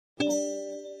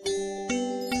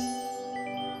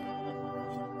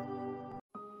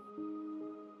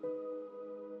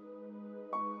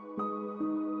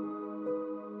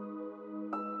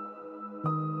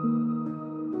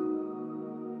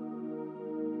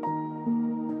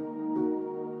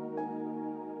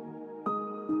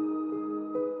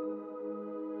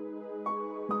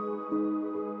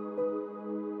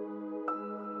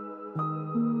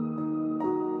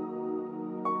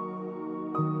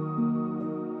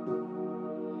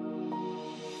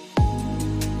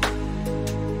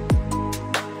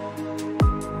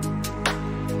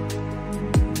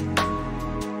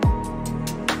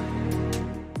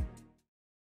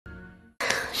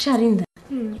Sharinda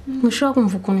mushobora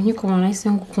kumva ukuntu nkikubona nahise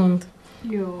ngukunda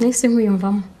nahise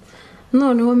nkwiyumvamo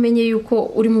noneho menye yuko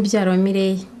uri mubyara wa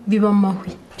Mireille biba mahwe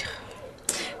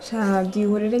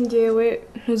byihorere ngewe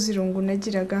ntuzirungu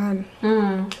nagiraga hano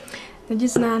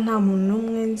nagize nta muntu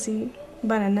n'umwe nzi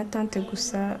mbana na tante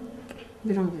gusa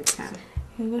birumvikana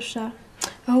yego sha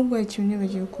ahubwo ikintu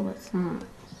nibagiye kubaza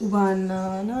ubana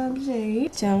n'ababyeyi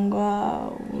cyangwa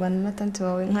ubana na tante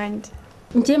wawe nkanjye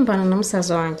njye mbana na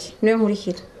musaza wanjye niwe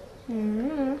nkurikira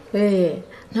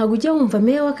ntabwo ujya wumva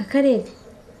meya w'aka karere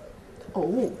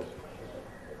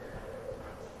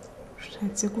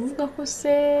ushatse kuvuga ko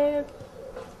se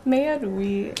meya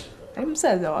Louis ari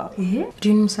musaza wawe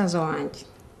uri musaza wanjye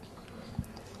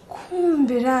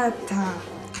kumbe rata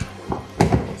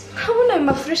kabona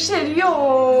amafuresheri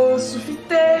yose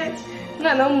ufite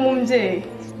mwana w'umubyeyi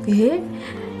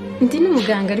ndi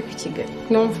n'umuganga ari ku Kigali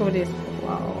niwo mvurira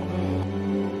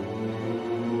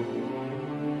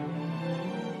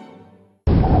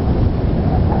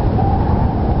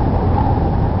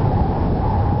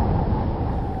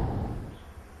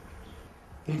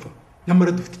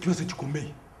nyamara dufite ikibazo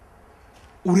gikomeye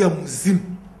uriya muzimu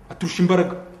aturusha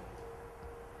imbaraga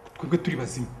twebwe turi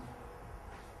bazimu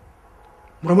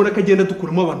murabona ko agenda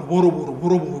dukuramo abantu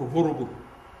boro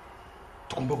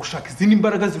tugomba gushaka izindi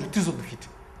mbaraga ziruta izo dufite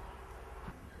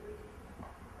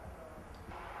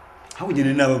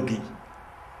habugene nababwiye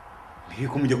ntiye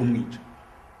ko mujya kumwica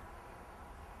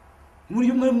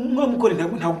muri mwamukore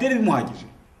ntabwo byari bimuhagije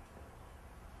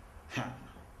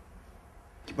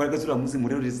imbaraga zura muzimu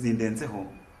rero zizindenzeho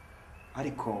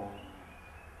ariko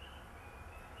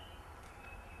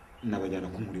nabajyana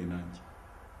kumuriye nanjye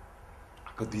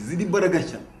akaduha izindi mbaraga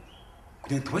nshya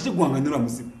kugira ngo tubashe guhangana n'uriya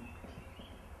muzimu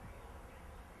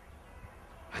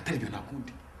atari byo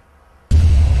ntakundi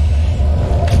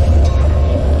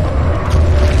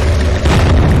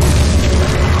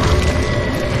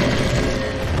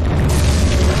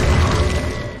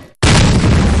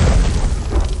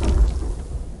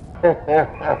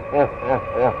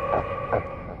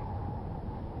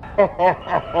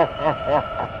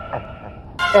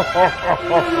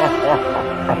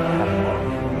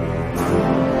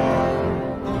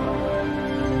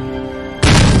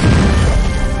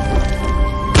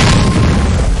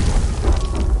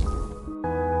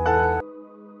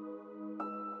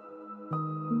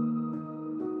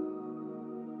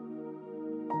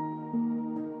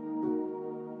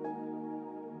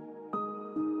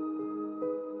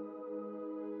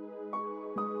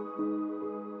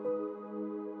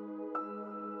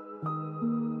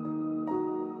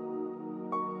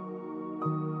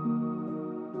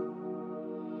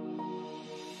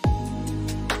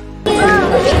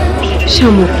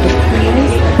Shamu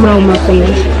muraho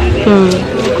makomeye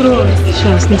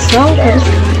shasi ni sawa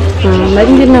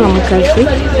nari ndi naba mu kazi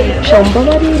shamu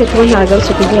mbabarire kuba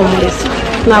ntagarutse kuguhumuriza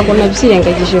ntabwo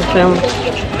nabyirengagije vraiment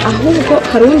ahubwo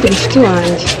hari undi mushuti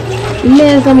wanjye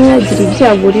neza mwagira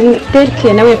ibyago rimwe Derke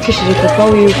nawe yapfishije papa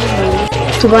wiwe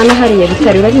tubana hariya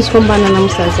bitari urabizi ko mbana na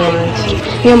musaza wanjye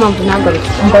niyo mpamvu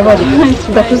ntagarutse mbabarire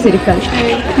ndakuzirikana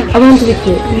abandi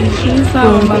bite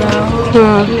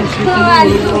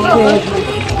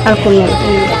akomeye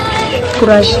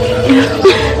kuraje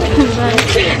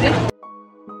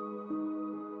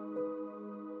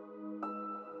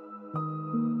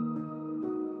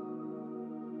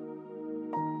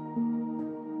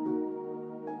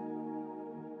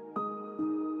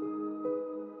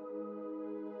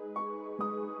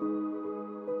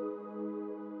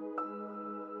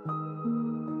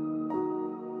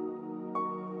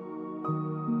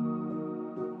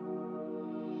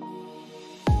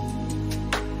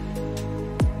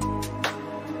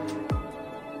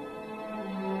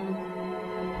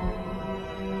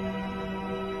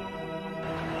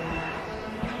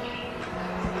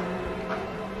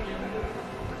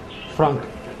Frank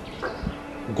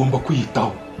ugomba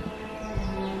kwiyitaho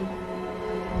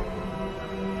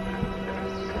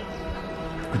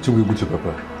kuki wigutse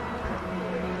papa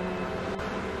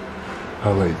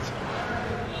habaye iki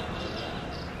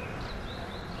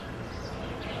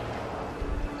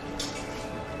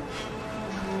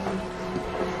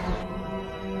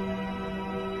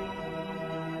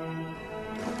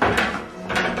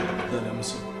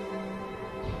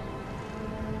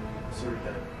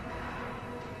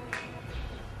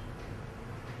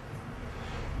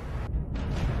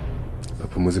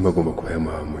papa muzima agomba kuba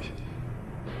yamahamuye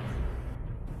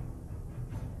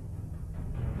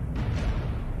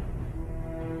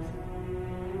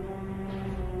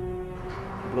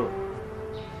bro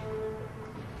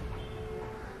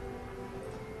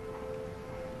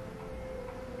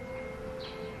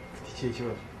ikihe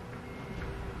kibazo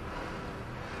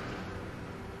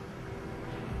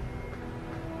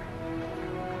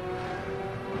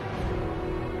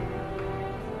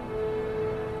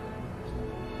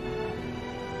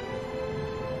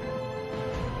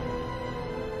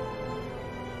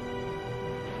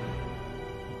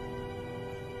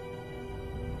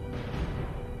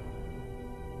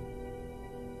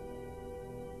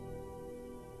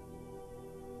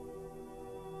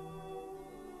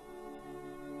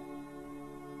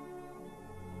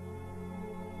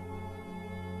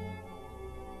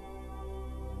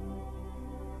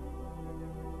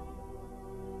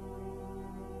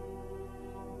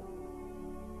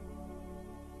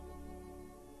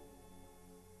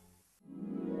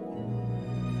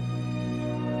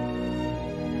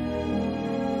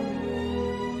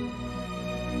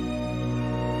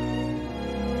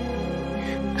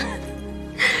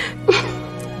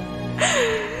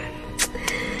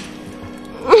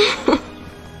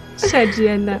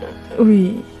Diana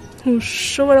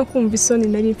ntushobora kumva isoni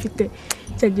nari mfite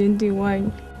cyagenda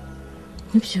iwanyu.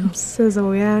 Nibyo umusaza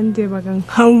we yandebaga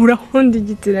nkaburaho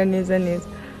ndigitira neza.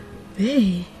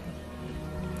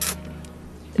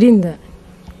 Linda,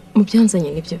 mu byanzanye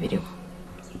nibyo birimo.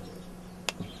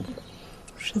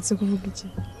 Ushatse kuvuga iki?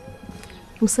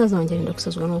 Umusaza wanjye arenda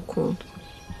gusazwa n'urukundo.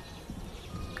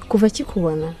 Kuva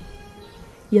akikubona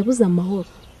yabuze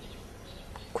amahoro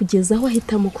kugeza aho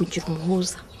ahitamo kugira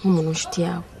umuhuza nk'umuntu w'inshuti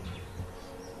yawe.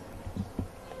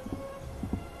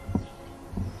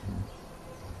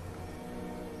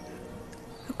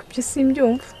 Ibyo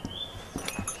simbyumva.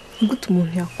 Gute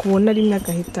umuntu yakubona rimwe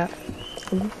agahita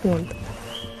agukunda?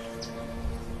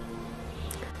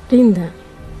 Linda,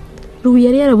 Ruwi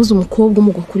yari yarabuze umukobwa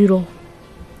umugwa kuri roho,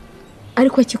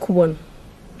 ariko akikubona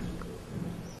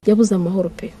yabuze amahoro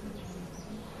pe.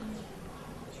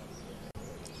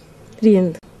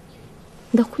 Linda,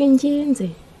 ndakwinginze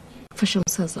fasha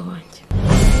musaza wanjye.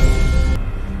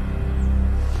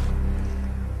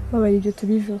 Babaye ibyo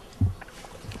tubiveho.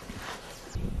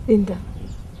 Linda,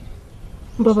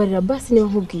 mbabarira basi niba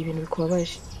nkubwiye ibintu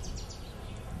bikubabaje.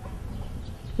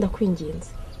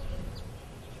 Ndakwinginze.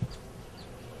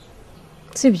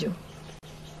 Sibyo?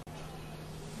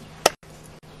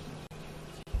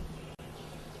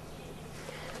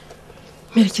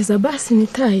 Merekeza basi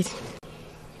nitahire.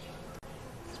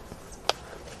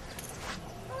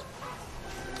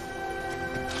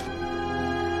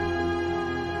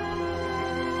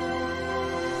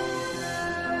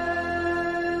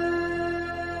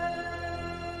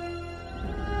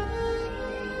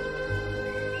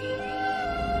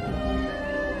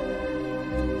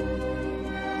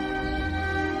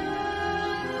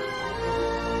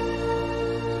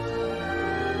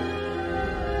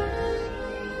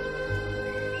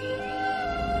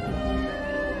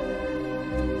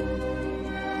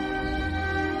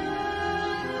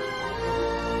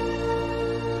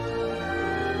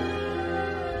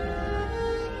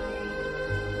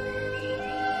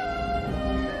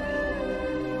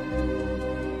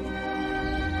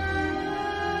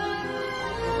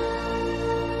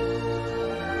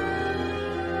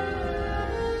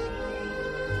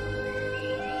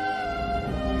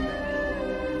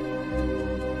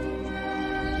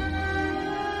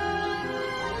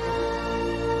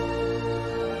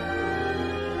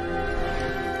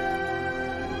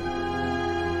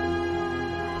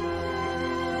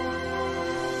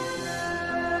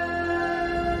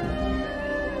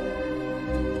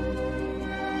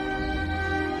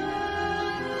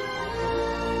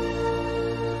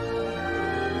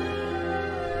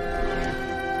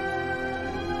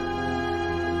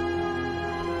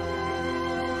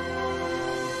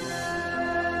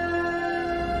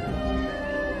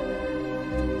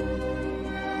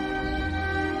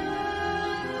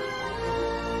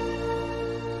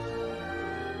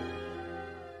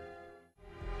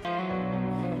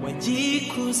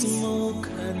 Jikuzimu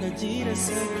kandagira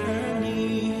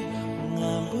sakani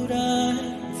mwambura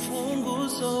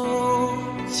funguzo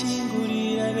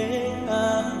kingurira reba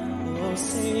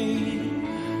bose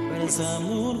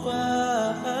barazamurwa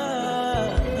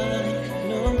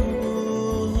n'ubu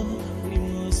uri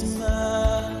muzima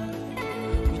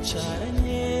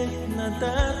wicaranye na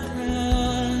data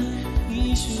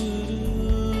ijuru.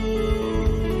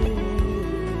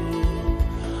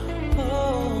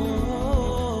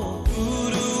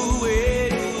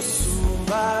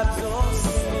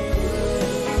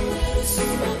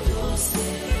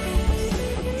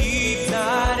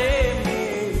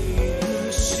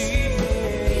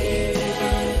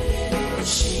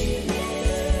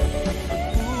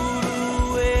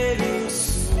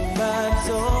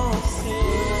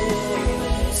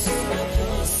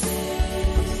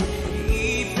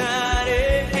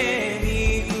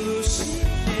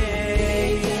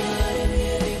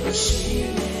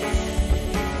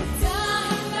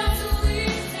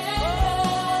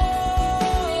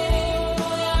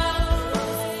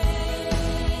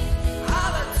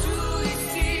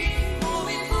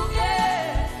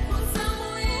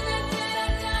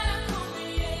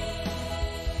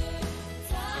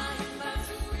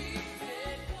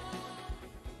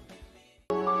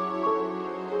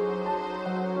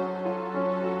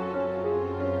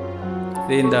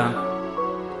 Linda,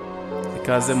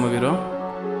 ikaze mu biro.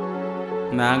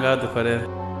 Nanga dukorera.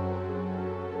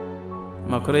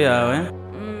 Amakuru yawe?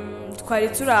 Twari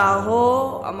turi aho,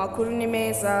 amakuru ni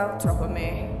meza,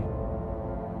 turakomeye.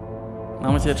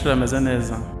 Na mukecuru ameze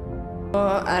neza?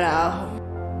 Ari aho.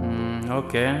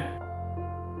 Okay.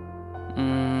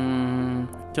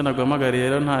 Cyo naguhamagariye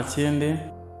rero nta kindi.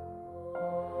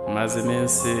 Maze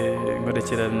iminsi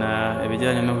ngorekerana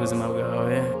ibijyanye n'ubuzima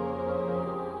bwawe.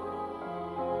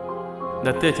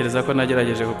 ndatekereza ko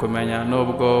nagerageje kukumenya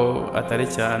nubwo atari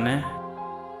cyane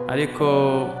ariko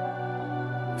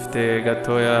mfite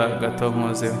gato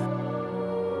nkuziho.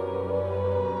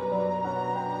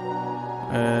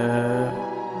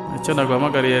 Icyo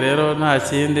naguhamagariye rero nta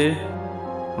kindi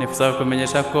nifuza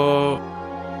kumenyesha ko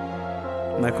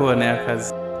nakuboneye akazi.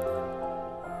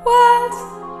 What?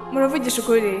 Muravugisha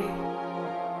ukuri?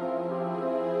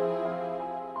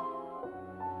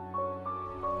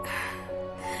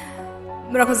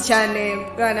 Murakoze cyane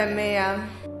bwana meya.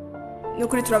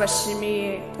 Nukuri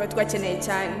turabashimiye, twari twakeneye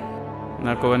cyane.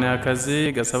 Nakuboneye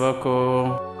akazi gasaba ko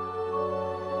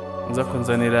uza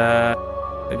kunzanira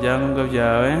ibyangombwa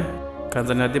byawe,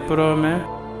 kanzanira diplome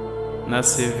na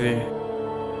CV.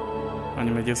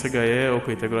 Hanyuma igisigaye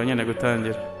ukwitegura nyine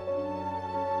gutangira.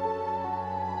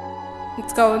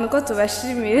 Tukabona uko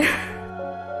tubashimira.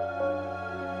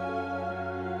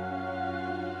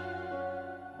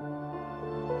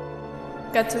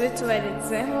 Gatube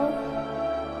tubaritseho.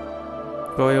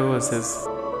 Wowe bose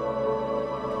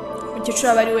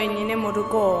Umukecuru aba ari wenyine mu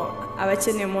rugo, aba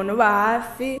akeneye umuntu uba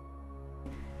hafi,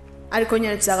 ariko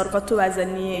nyine tuzagaruka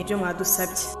tubazaniye ibyo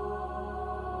mwadusabye.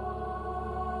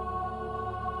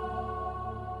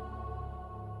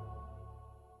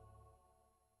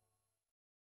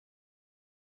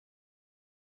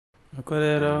 Nuko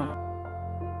rero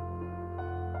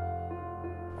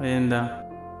wenda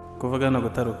kuvuga no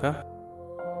gutaruka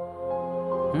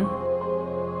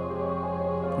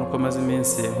nkuko maze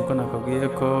iminsi nkuko nakabwiye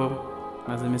ko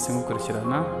maze iminsi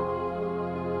ngukurikirana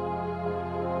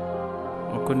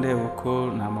uko ndeba uko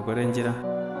nta mugore ngira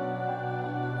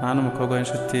nta n'umukobwa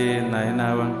w'inshuti naye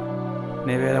naba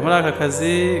nebera muri aka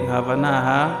kazi nkava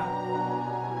naha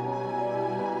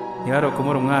ntihari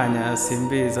ukumura umwanya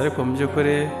simbizi ariko mu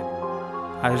by'ukuri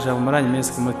hari ijambo maranye iminsi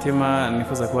ku mutima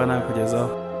nifuza kuba nakugezaho.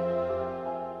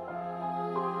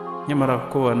 Nyamara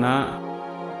kukubona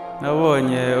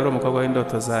nabonye uri umukobwa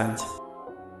w'indoto zanjye.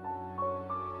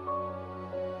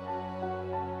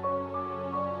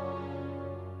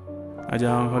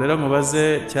 Agira ngo rero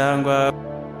mubaze cyangwa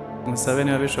musabe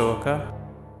niba bishoboka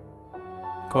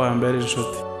ko wambera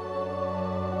inshuti.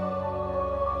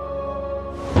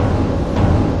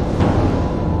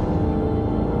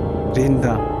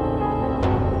 Linda,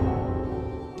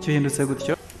 icyo hindutse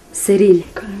gutyo? Serine,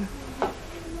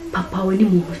 papa we ni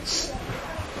muki?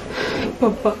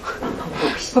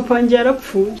 Papa wanjye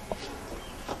yarapfuye.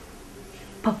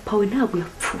 Papa we ntabwo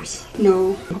yapfuye.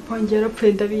 No, papa wanjye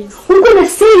yarapfuye ndabizi. Ubwo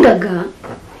nasengaga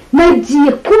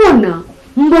nagiye kubona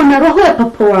mbona roho ya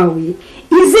papa wawe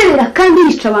izerera kandi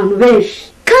yica abantu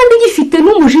benshi, kandi gifite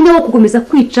n'umujinya wo gukomeza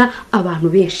kwica abantu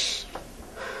benshi.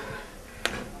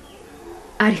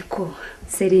 Ariko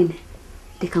Serine,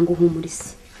 reka ngo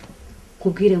uhumurize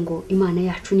kubwire ngo Imana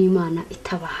yacu ni Imana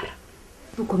itabara.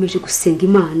 Dukomeje gusenga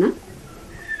Imana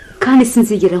kandi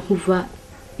sinzigera nkuva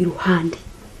iruhande.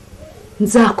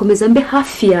 Nzakomeza mbe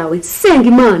hafi yawe nsenga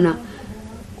Imana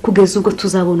kugeza ubwo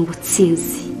tuzabona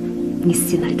ubutsinzi mu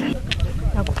izina ryayo.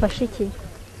 Nagufasha iki?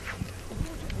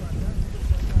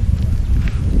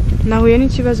 Nahuye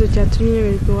n'ikibazo cyatumye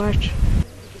nyoberwa iwacu.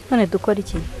 None dukora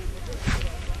iki?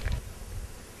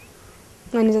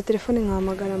 Mwaniza telefone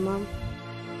nkahamagara mama.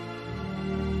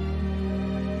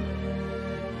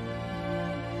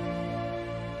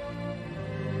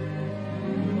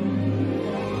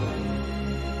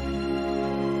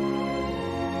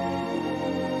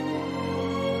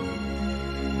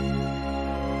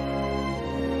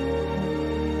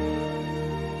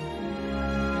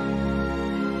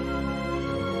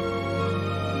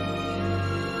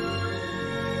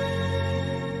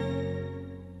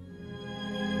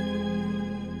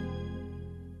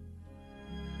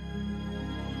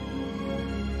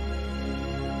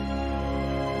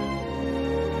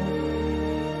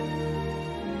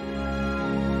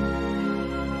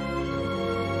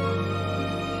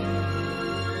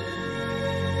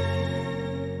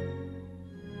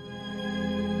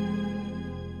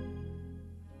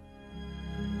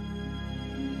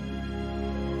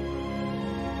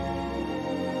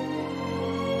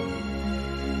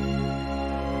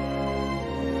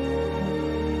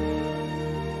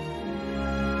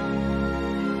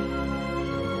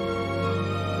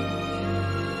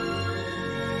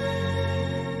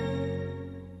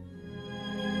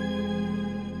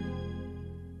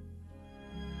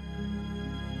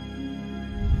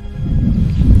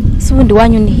 Ubundi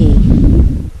wanyu ni he?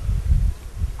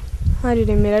 Hari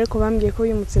Remera ariko bambwiye ko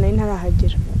yimutse nari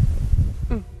ntarahagera.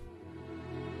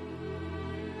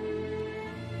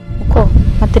 Uko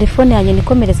na telefone yanjye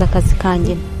nikomereza akazi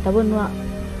kanjye. Ndabona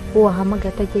uwo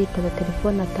wahamagaye atajya yitaba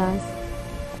telefone atazi.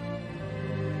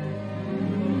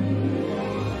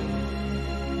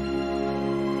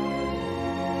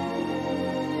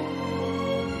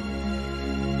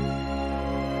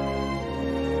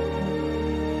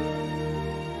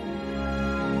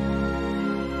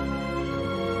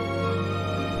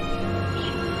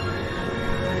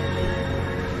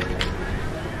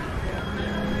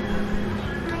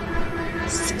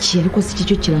 iki ariko si iki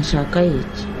cyo kiranshaka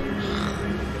iki.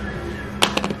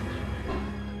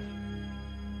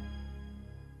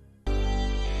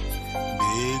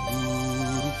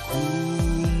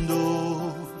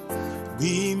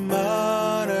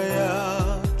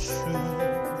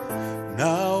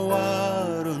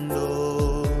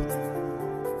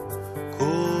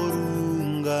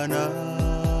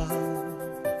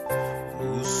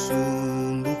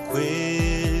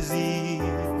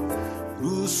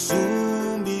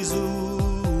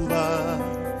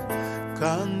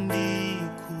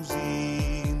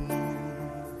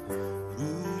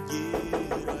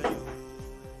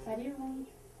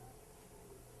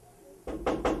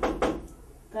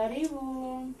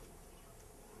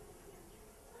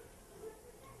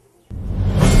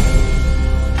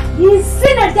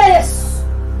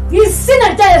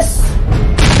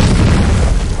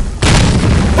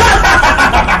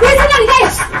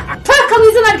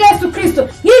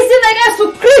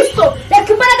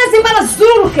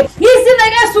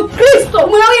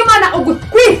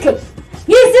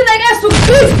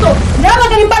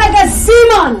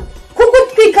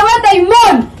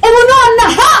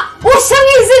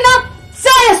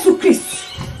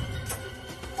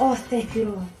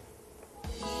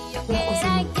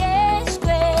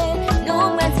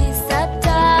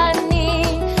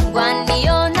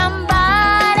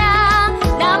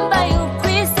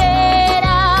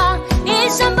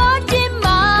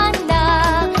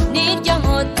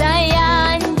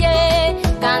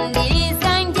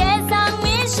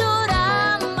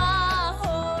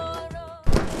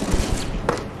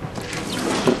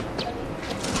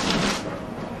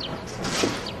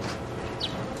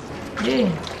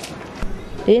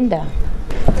 Linda.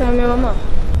 Tame mama.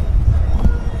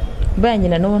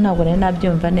 Banyina n'ubu ntabwo nari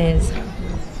nabyumva neza.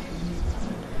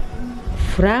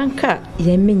 Franka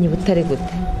yamenye butare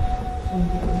gute?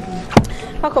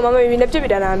 Ako mama ibi nabyo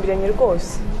birarambiranye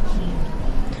rwose.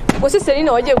 Ubwo se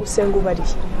Celine wagiye gusenga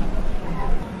ubariye.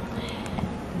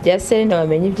 Bya Celine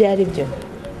wamenye ibyo ari byo.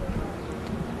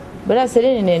 Buriya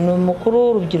Celine ni umukuru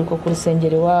w'urubyiruko ku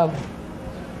rusengero iwabo.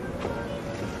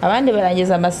 Abandi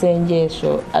barangiza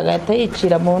amasengesho agahita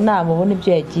yicira mu nama ubona ibyo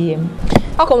yagiyemo.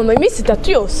 Ako mama iminsi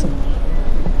 3 yose.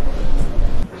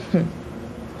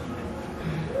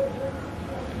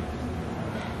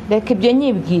 Reka ibyo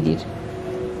nyibwirira.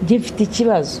 Njye mfite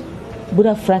ikibazo.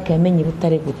 Buriya Frank yamenye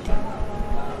butare gute?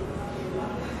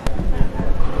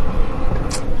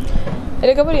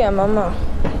 Erega buriya mama.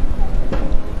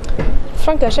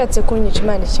 Frank yashatse kunyica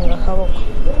Imana ikinga akaboko.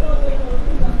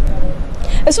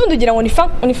 Ese ubundi ugira ngo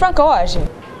ni Frank waje?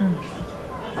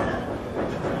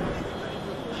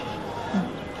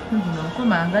 Ko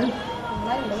mangari.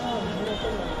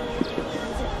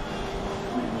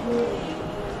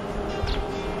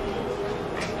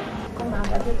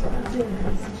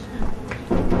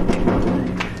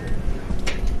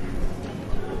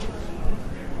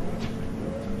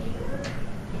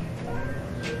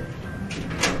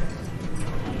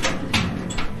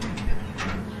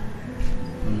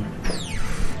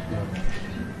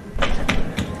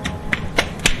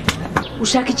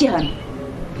 Ushaka iki hano?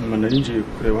 Nari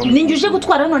kureba. Ninjye uje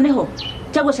gutwara noneho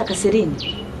cyangwa shaka Celine.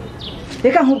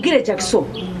 Reka nkubwire Jackson.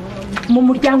 Mu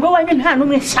muryango wanyu nta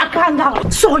numwe shaka hanga.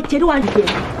 Sohokera wanjye.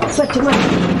 Sohokera wanjye.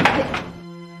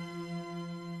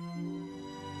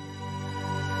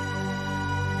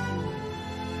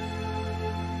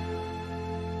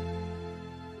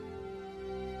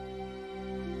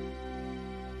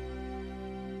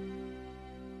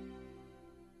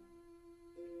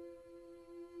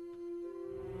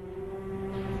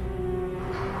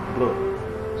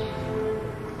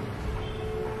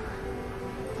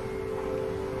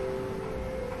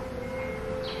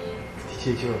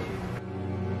 Ikihe kibazo?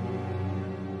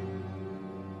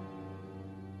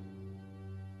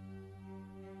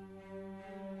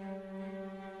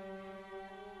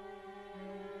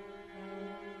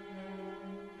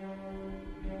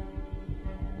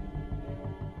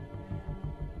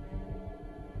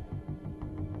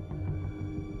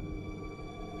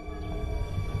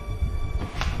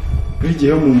 Buri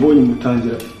gihe mumbonye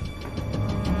mutangira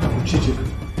guceceka.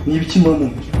 Ni ibiki mama?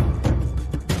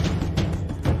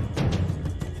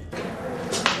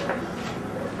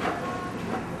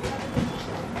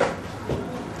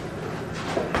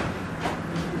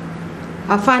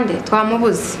 Afande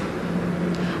twamubuze.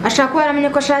 Ashaka kuba yaramenye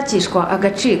ko ashakishwa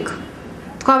agacika.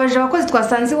 Twabaje abakozi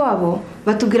twasanze iwabo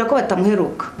batubwira ko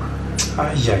batamuheruka.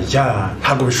 Ayaya,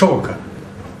 ntabwo bishoboka.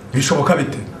 Bishoboka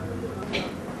bite?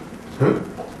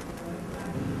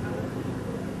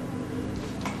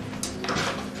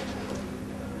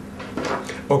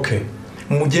 Okay.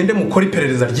 Mugende mukora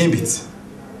iperereza ryimbitse.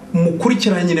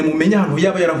 mukurikiranye nyine mumenye ahantu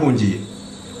yaba yarahungiye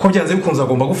ko byanze bikunze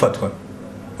agomba gufatwa.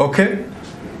 Okay?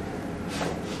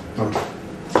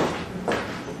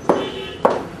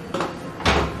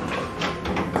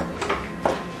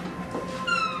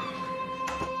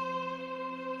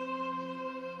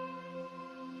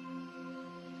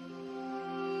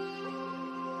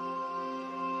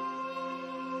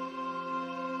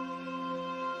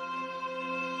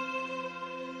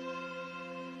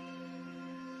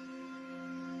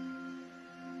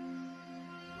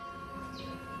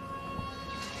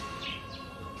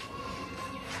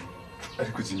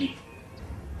 ariko Jimmy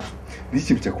ni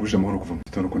ikintu cyakubuje amahoro kuva mu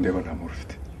gitondo ko ndeba nta mahoro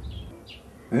ufite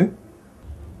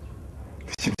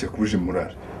ni ikintu cyakubuje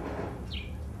murara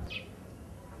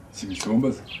Jimmy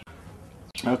sombaza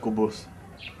ariko boss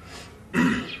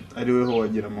ari weho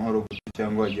wagira amahoro gute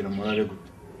cyangwa wagira morale gute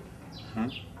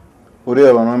ureba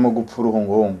abantu barimo gupfa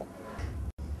uruhongohongo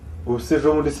ubuse ejo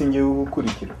muri singiye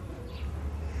gukurikira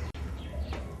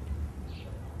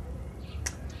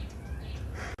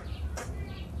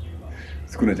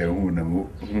najyaga nkubona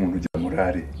nk'umuntu ugira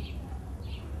morale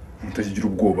utakigira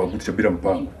ubwoba gutya bira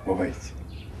mpango wabaye iki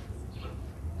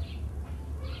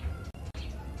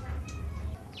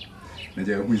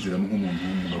najyaga nkwizeramo nk'umuntu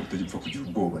w'umugabo utagipfa kugira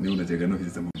ubwoba niwe najyaga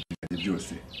nohereza mu bintu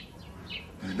byose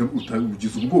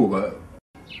utagize ubwoba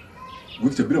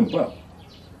gutya bira mpango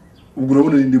ubwo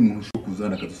urabona n'indi muntu ushobora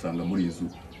kuzana akadusanga muri iyi nzu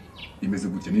imeze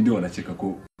gutya n'indi wanakeka ko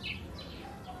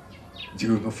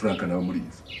jyewe nka Frank nawe muri iyi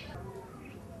nzu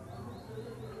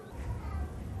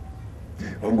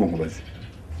ahubwo nkubaze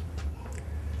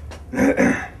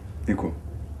niko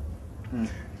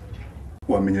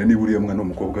wamenya niba uriya mwana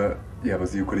w'umukobwa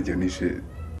yabaze yuko ariganishe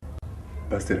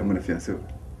pasiteri hamwe na fiancé we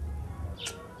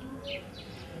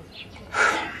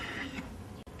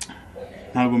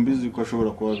ntabwo mbizi ko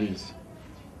ashobora kuba abizi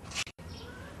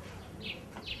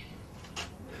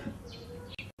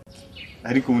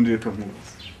ariko ubundi reka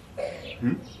nkubaze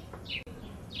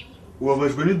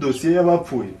ubabajwe n'idosiye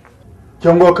y'abapfuye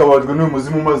cyangwa wakabajwe n'uyu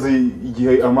muzimu umaze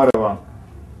igihe amara abantu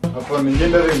afana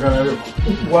ingenda arengana ariko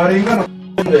warengana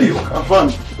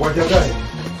afana wajya gahe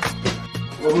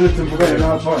wabonetse mvugane na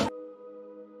afana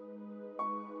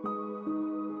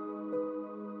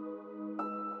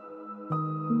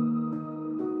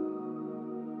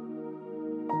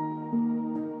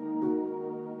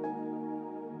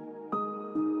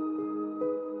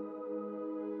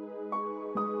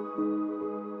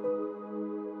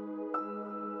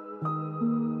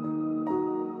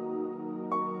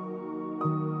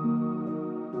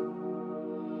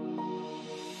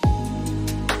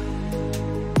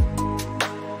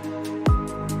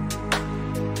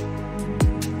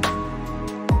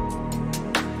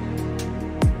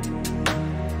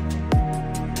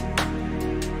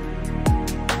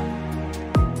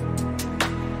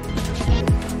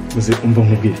muze umva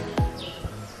nkubwire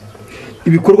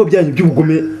ibikorwa byanyu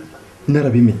by'ubugome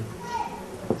narabimenye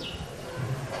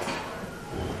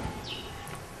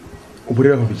ubu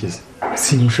rero aho bigeze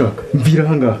simushaka mvira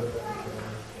aha ngaha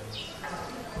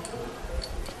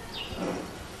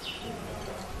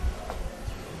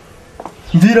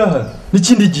mvira aha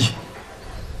n'ikindi gihe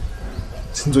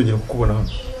sinzongera kukubona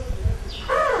hano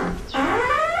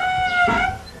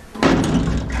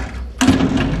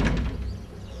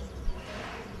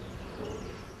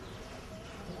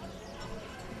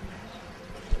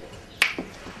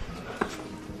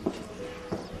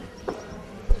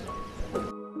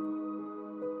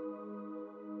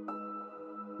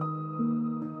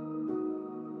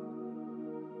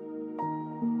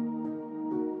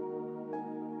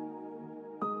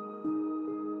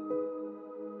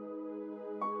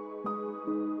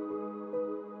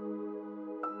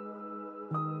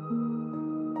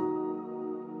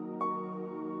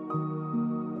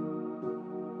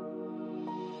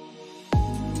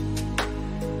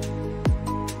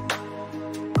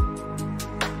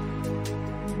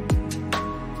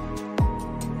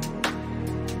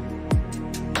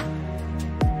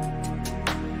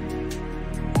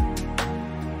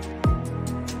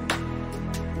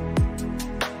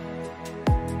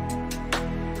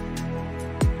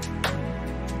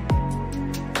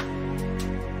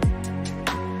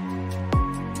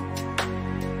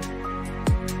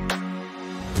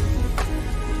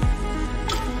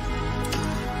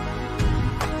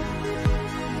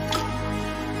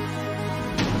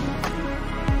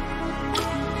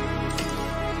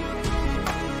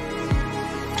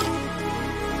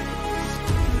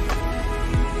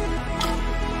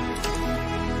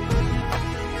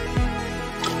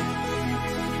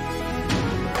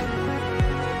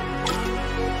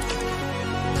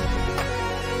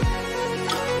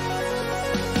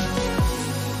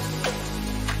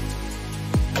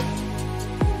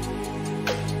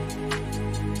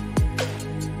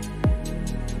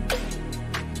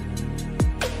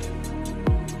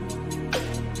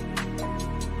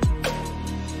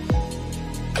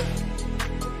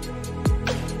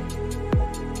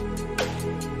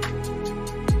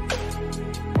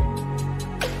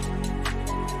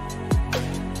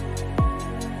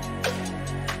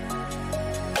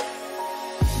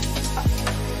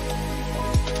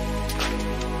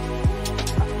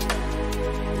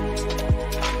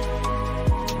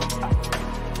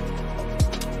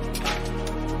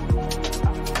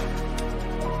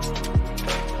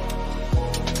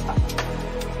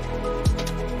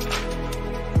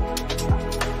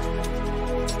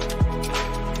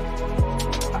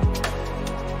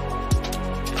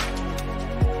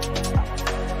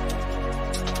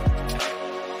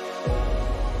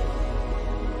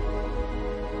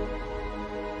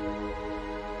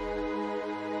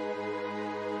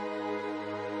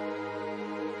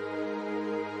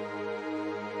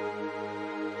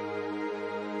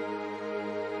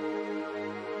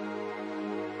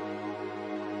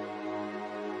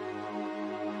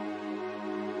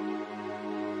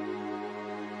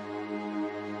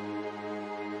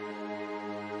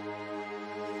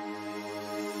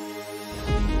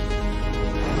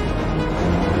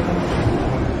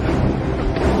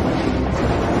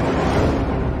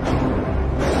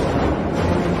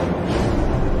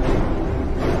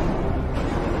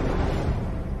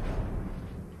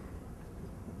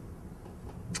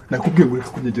nakubwiye ngo reka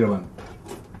kunyegera abantu.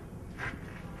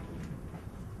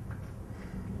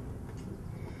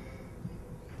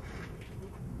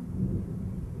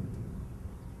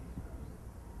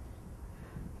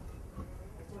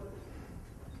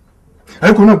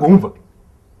 Ariko ntabwo wumva.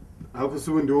 Ahubwo se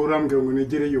ubundi wowe urambwira ngo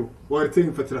negereyo waretse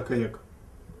nkifatira akayaga.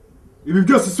 Ibi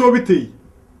byose si wowe biteye.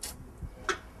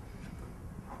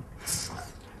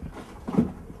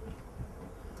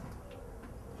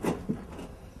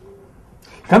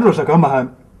 Kandi urashaka amahane.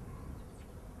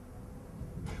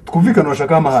 Twumvikana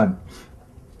urashaka amahane.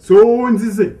 So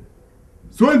nzize.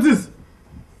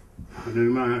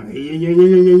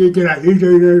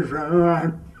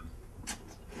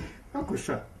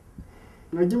 Akusha.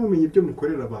 Mwajye mumenya ibyo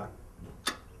mukorera abantu.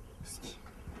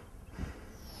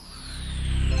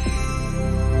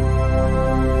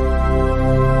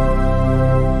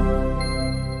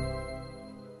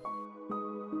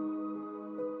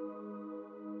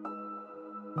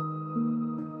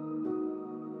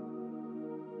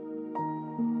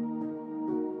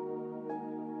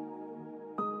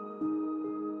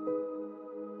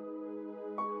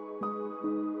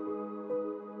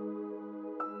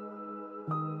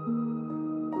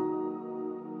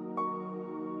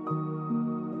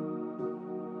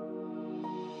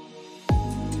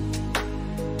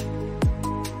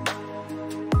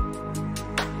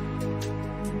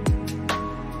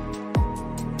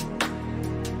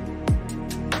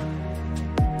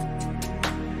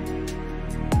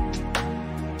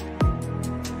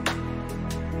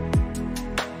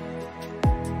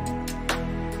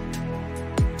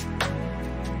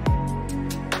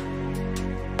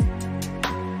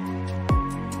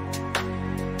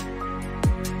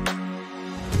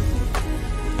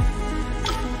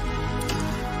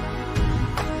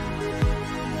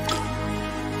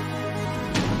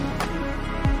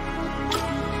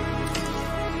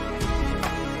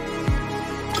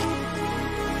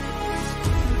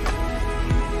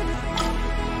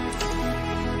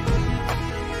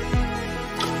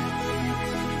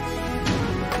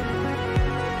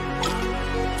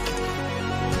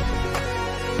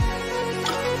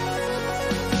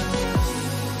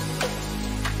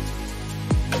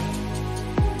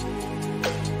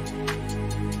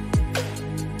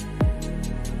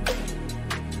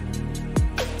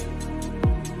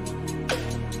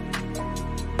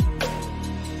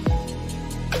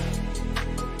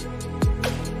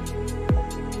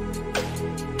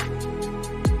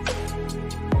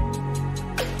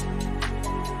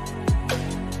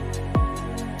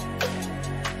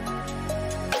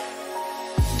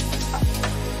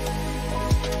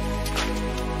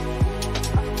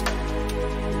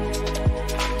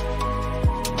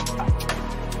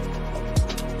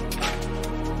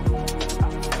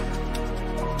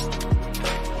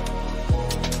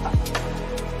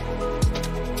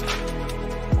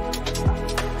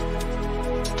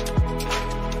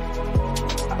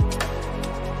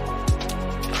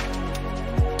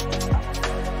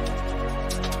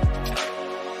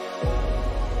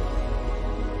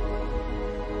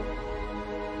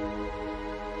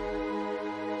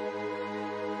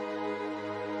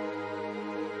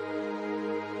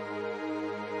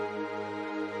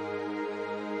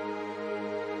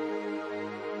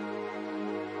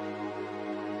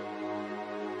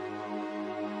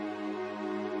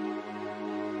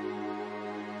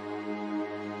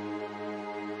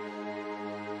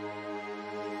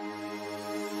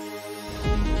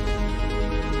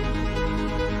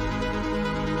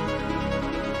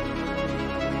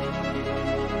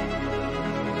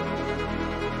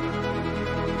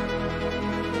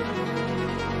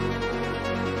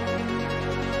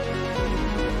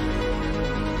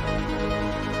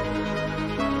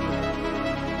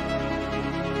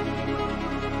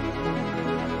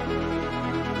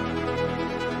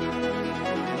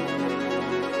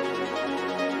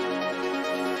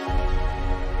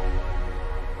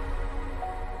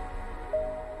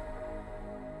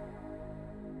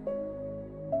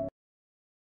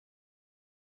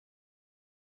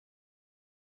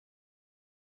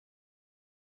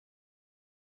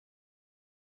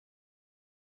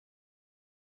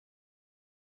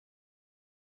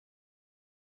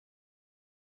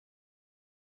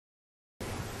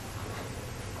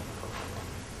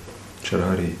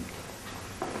 Sharari.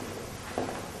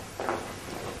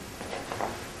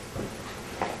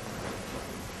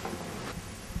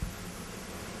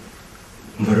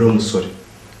 Mbarira umusore.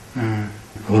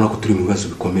 Abona ko turi mu bibazo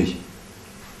bikomeye.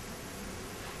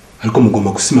 Ariko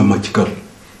mugomba gusimama kigabo.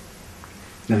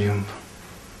 Nabyumva.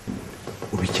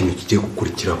 Ubu ikintu kigiye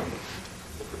gukurikiraho.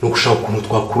 No gushaka ukuntu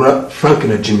twakura Frank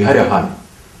na Jimmy hari ahantu.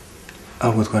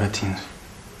 Ahubwo twaratinze.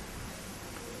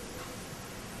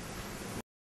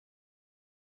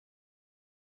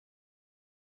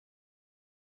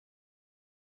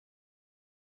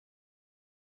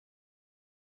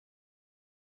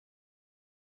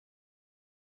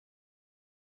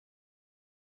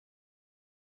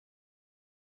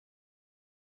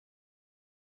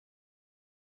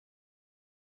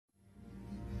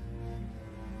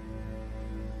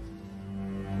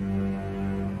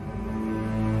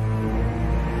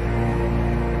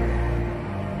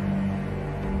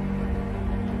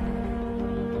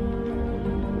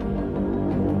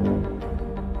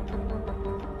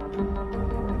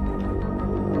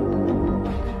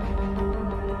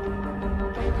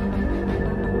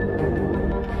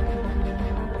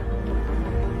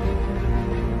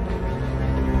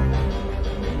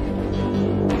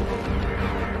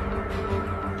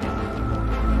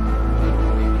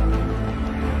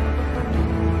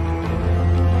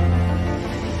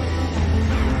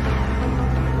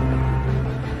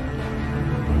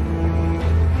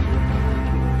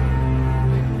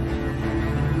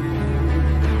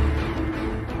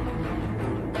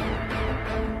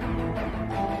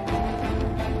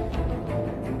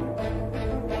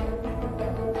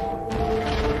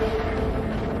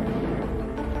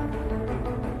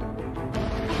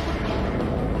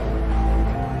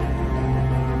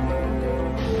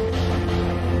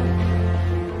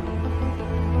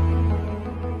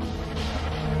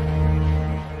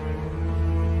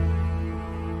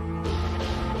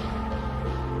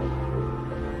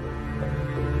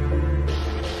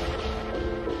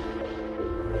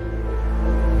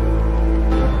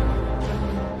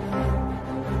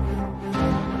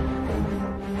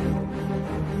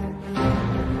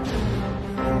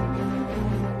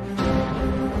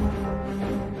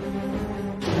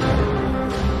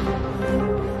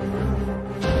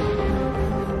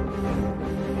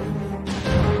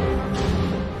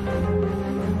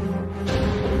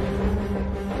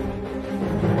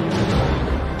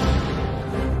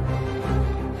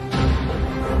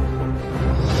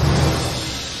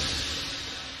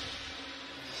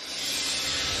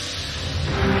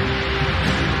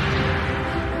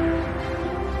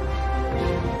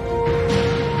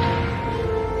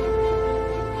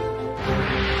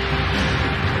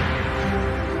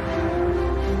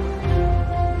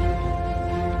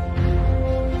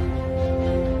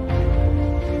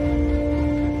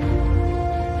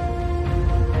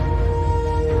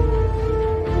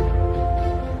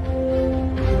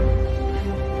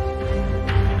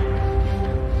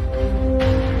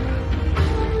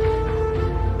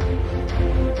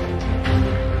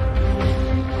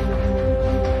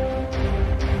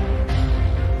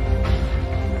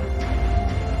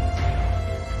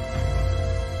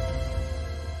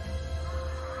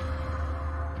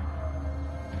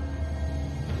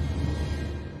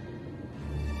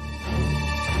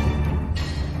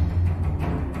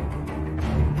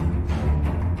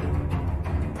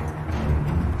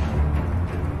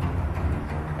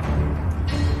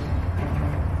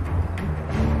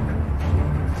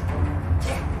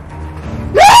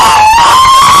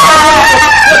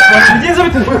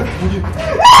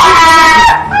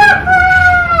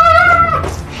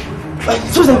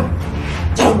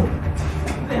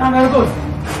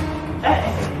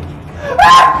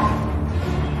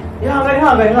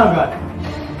 ihangane.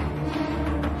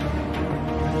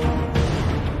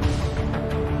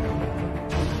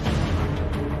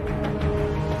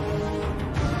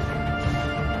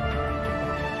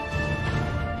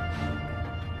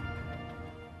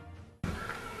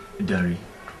 Dari,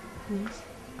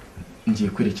 ngiye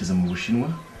kwerekeza mu Bushinwa,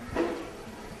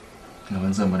 nkaba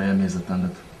nzamarayo amezi 6.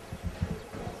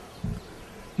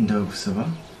 Ndagusaba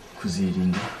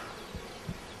kuzirinda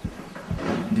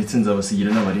ndetse nzabasigira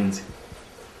n'abarinzi,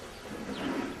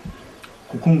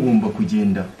 kuko ngomba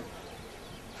kugenda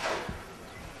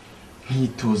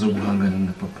nkitoza guhangana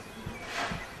na papa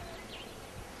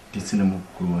ndetse na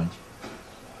mukuru wanjye.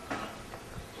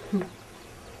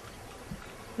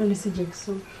 None se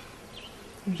Jackson,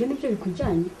 ibyo nibyo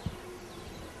bikujyanye?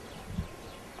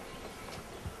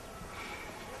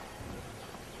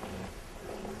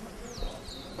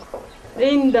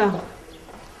 Linda.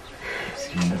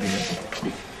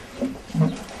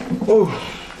 Oh,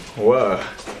 wow.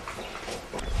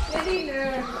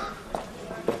 Selina,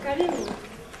 karibu.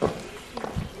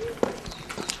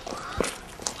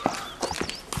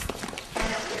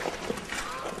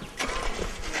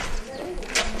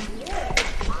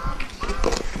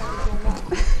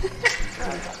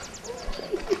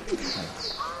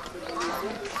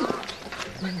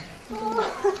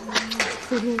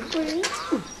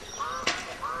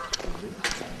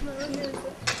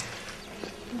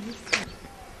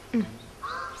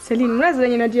 Selina,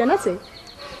 uraziranye na Gianna se?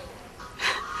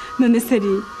 None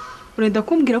Selina, urenda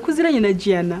kumbwira ko uziranye na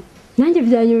Gianna? Nanjye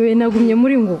byanyobeye nagumye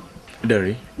muri ngo.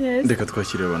 Dari, Yes. ndeka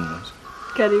twakire abantu bose.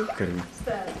 Karibu.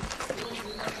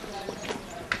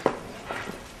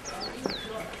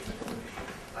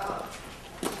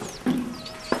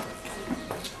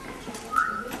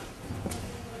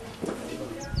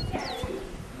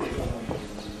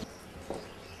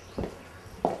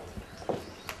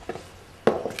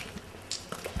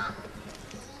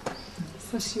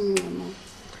 Sashimi mama.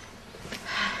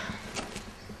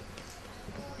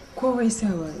 Ko wese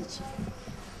habaye iki?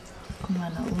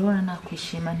 Kumwana urabona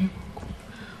nakwishima nte koko.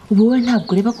 Ubu wowe ntabwo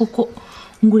ureba koko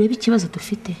ngo urebe ikibazo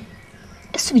dufite.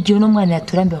 Ese ubigiye no mwana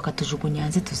yaturambe bakatujugunya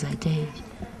hanze tuzajya hehe?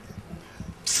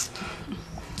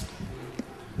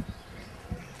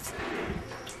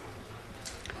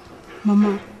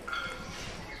 Mama,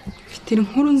 mfite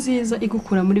inkuru nziza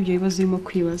igukura muri ibyo bibazo urimo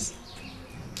kwibaza.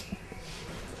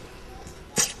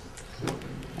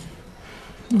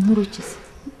 Inkuru kize.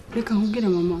 Reka nkubwire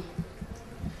mama.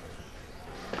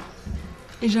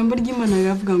 Ijambo ry'Imana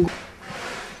riravuga ngo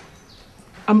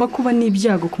amakuba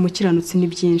n'ibyago ku mukiranutsi ni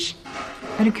byinshi,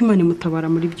 ariko Imana imutabara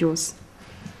muri byose.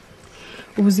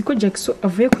 Ubuzi ko Jackson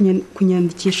avuye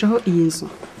kunyandikishaho iyi nzu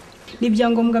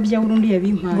n'ibyangombwa bya Burundi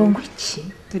yabimpaye. Ngo iki?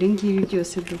 Dore ngibi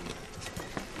byose byo.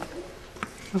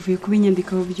 Avuye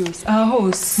kubinyandikaho byose. Aha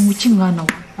hose. Mu kimwana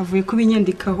we. Avuye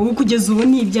kubinyandikaho. Ubu kugeza ubu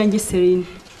ni ibyanjye Selina.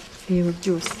 Reba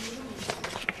byose.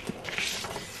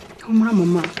 Humura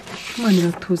mama. Imana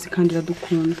iratuzi kandi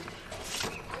iradukunda.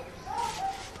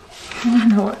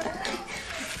 Mwana we.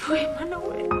 We mwana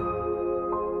we.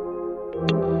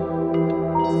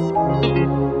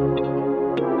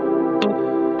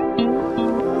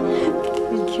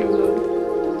 Thank you,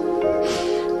 Lord.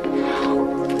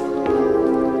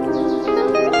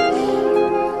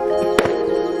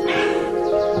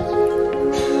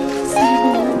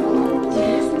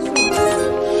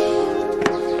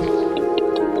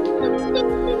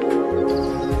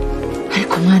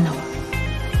 Ariko mwana we.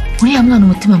 Uriya mwana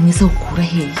umutima mwiza ukura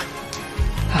hehe?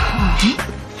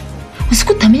 Uzi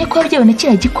ko utamenya ko yabyawe na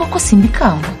kiriya gikoko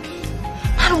simbikangwa?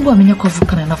 Nta nubwo wamenya ko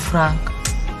avukana na Frank.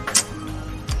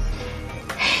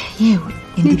 Yewe,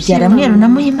 indi byara mweru na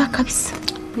Muhima kabisa.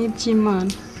 Ni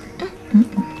iby'Imana.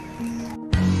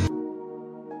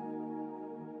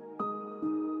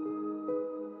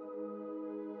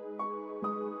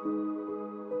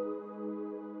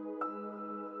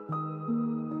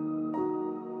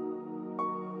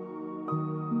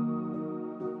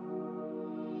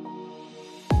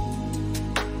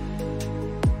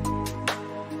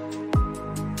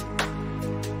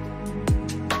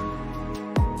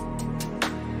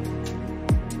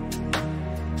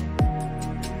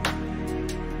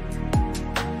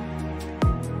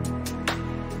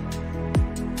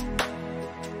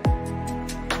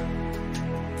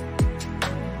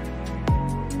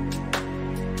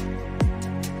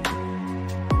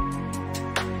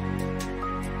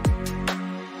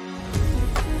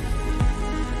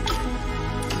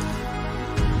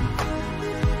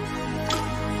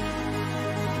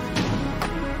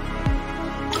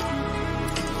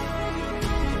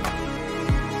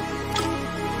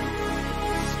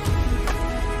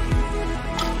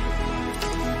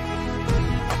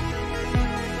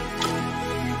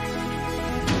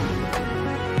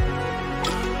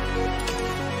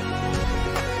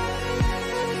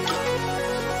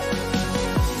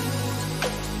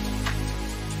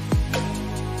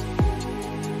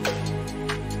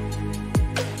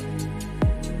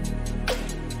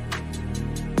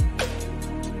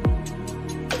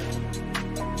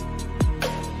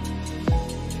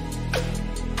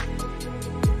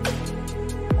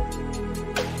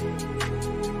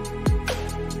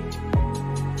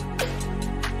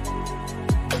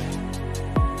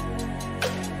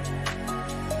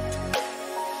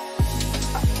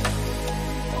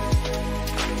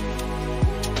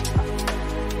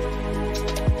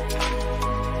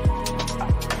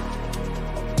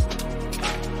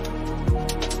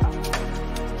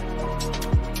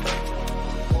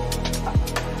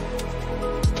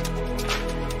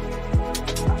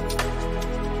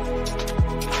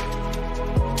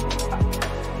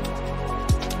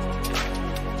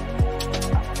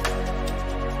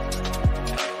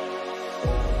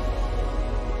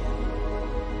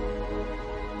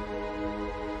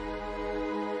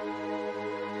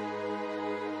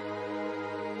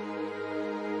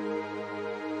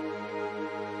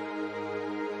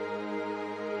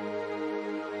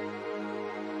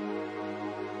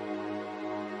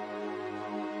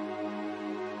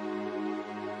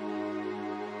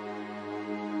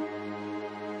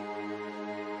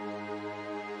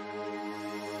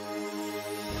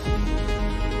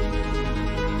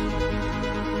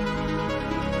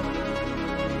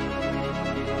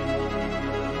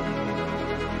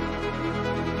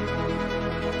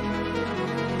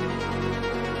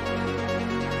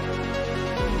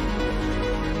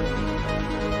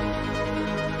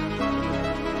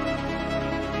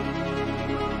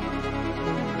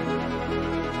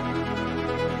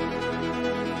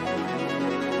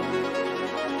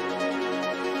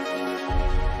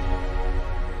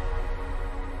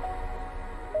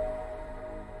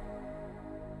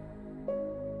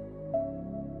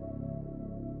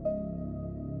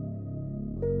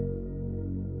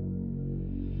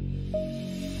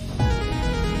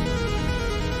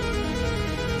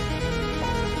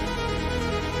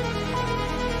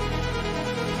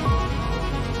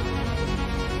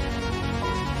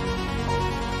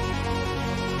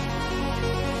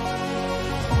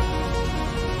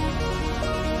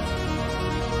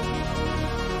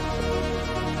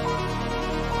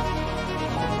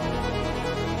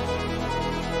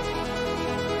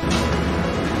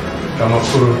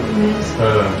 Amakuru.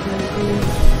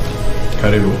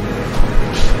 Karibu.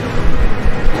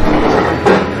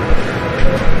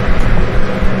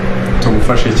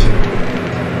 Tugufashe iki?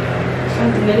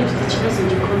 kandi nari mfite ikibazo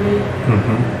gikomeye.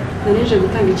 Narije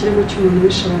gutanga ikirego cy'umuntu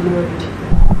wishe abantu babiri.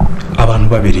 Abantu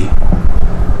babiri?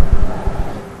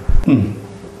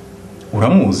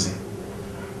 Uramuzi?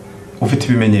 Ufite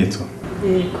ibimenyetso?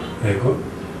 Yego. Yego.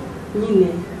 Nyine.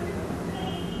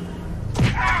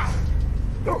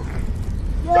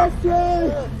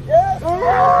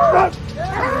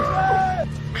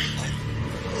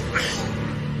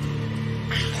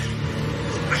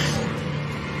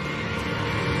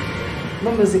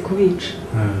 Bamaze kubica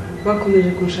bakomeje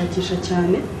kunshakisha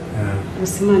cyane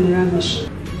gusa Imana irampishe.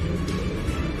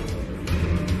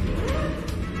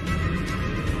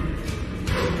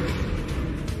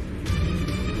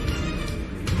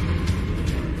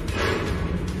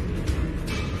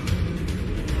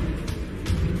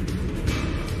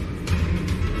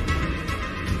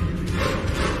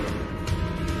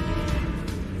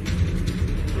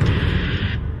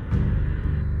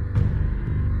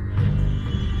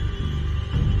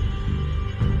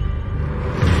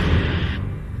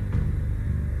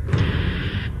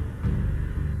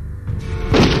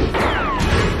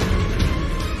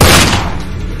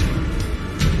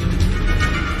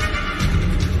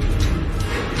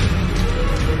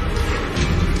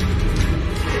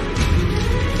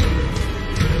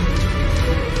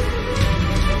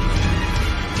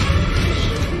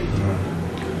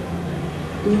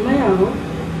 Nyuma yaho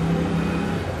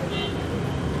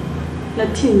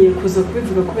natinye kuza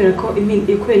kubivuga kubera ko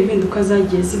impinduka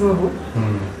zagiye zibaho,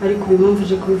 ariko impamvu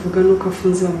uje kubivuga nuko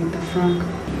afunze bamwita Frank.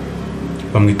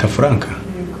 Bamwita Frank?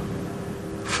 Yego.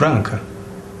 Frank?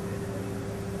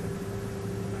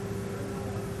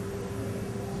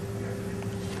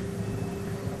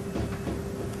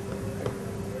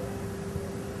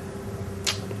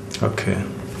 Okay.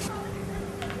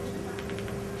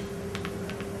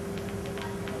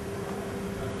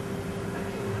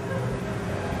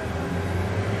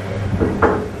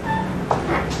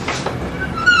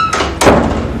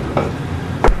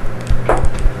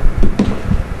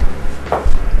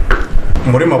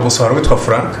 Muri mabuso hari witwa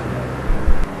Frank?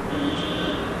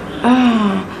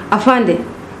 Afande,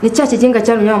 ni cya kiginga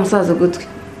cyarumye wa musaza gutwi.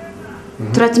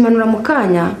 Turakimanura mu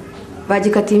kanya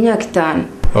bagikatiye imyaka 5.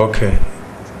 Okay.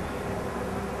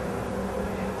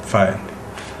 Fine.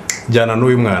 Jyana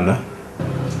n'uyu mwana.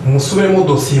 Musubiremo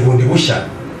dosiye bundi bushya.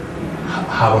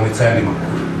 Habonetse ayandi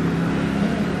makuru.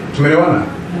 Tumerewana?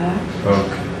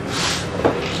 Okay.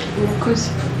 Murakoze.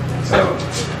 Sawa.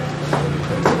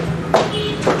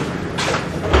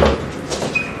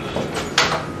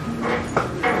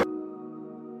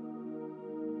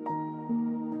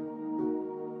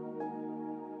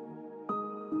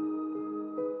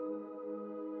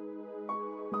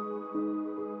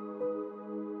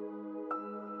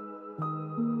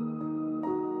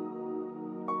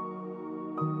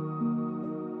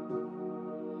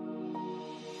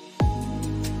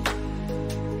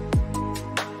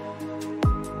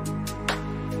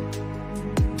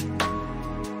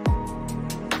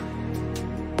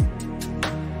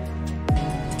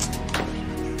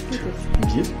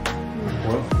 byiza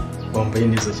wambaye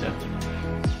neza cyane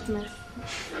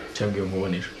cyangwa iyo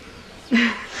mubonesha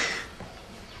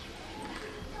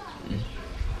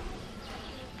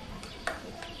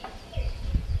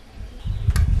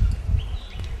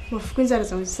wafuko inzara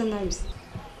zawe zisa nabi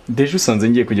deje usanze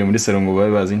ngiye kujya muri salon ngo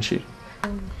babe bazinshira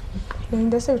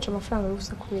ndetse bica amafaranga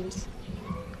gusa kubera iki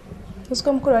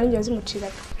uziko mukuru warinjye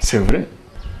wazimuciraga c'est vrai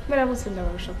mera bose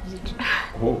ndabarusha kuzica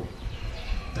oh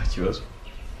nta kibazo